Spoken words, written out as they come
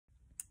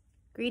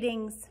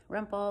Greetings,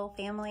 Rumpel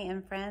family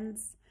and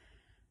friends.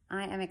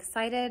 I am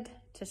excited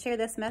to share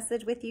this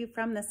message with you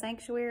from the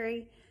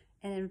sanctuary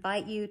and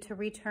invite you to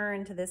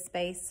return to this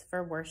space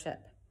for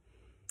worship.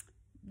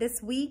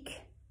 This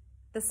week,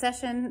 the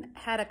session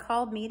had a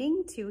called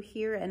meeting to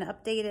hear an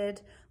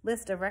updated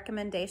list of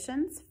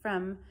recommendations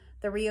from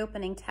the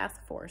Reopening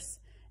Task Force,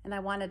 and I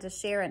wanted to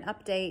share an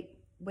update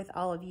with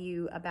all of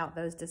you about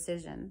those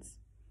decisions.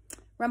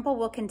 Rumpel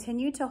will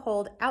continue to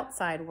hold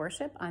outside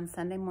worship on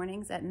Sunday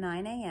mornings at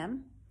 9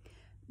 a.m.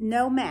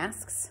 No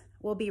masks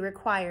will be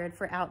required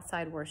for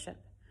outside worship.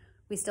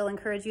 We still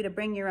encourage you to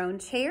bring your own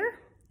chair,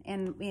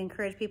 and we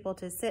encourage people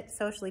to sit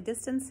socially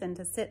distanced and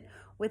to sit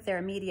with their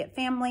immediate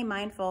family,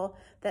 mindful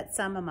that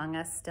some among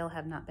us still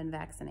have not been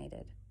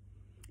vaccinated.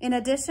 In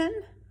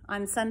addition,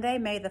 on Sunday,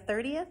 May the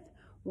 30th,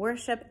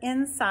 worship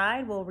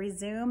inside will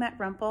resume at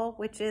Rumpel,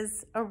 which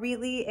is a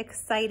really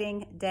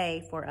exciting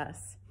day for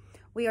us.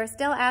 We are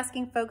still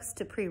asking folks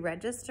to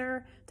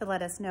pre-register to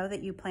let us know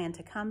that you plan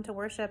to come to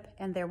worship,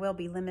 and there will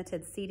be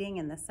limited seating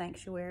in the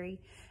sanctuary,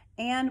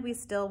 and we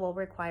still will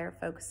require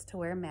folks to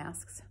wear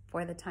masks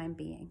for the time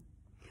being.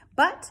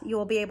 But you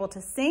will be able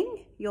to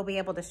sing, you'll be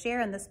able to share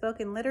in the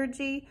spoken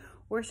liturgy.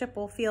 Worship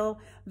will feel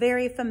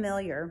very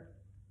familiar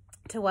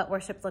to what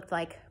worship looked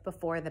like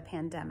before the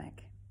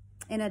pandemic.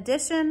 In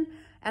addition,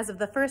 as of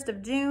the 1st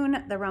of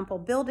June, the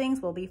Rumpel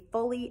buildings will be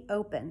fully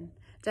open.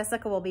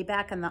 Jessica will be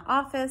back in the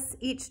office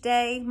each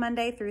day,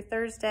 Monday through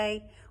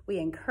Thursday. We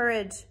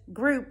encourage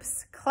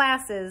groups,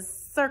 classes,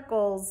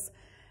 circles,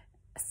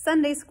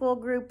 Sunday school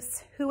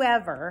groups,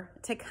 whoever,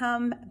 to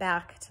come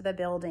back to the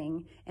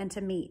building and to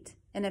meet.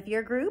 And if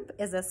your group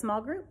is a small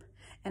group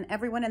and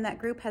everyone in that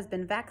group has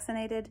been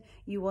vaccinated,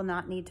 you will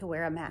not need to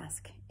wear a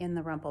mask in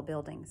the Rumpel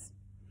buildings.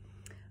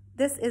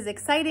 This is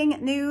exciting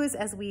news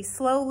as we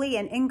slowly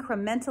and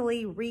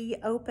incrementally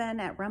reopen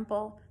at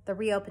Rumpel. The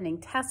Reopening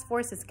Task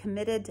Force is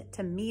committed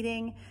to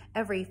meeting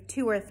every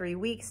 2 or 3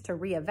 weeks to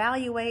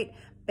reevaluate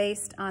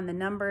based on the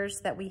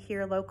numbers that we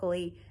hear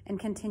locally and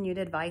continued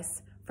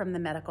advice from the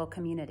medical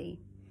community.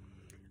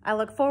 I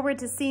look forward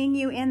to seeing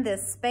you in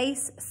this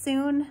space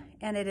soon,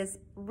 and it is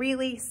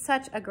really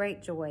such a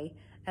great joy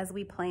as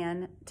we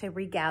plan to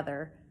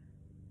regather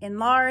in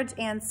large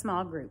and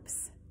small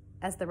groups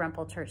as the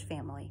Rumpel Church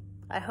family.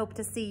 I hope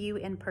to see you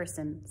in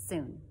person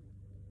soon.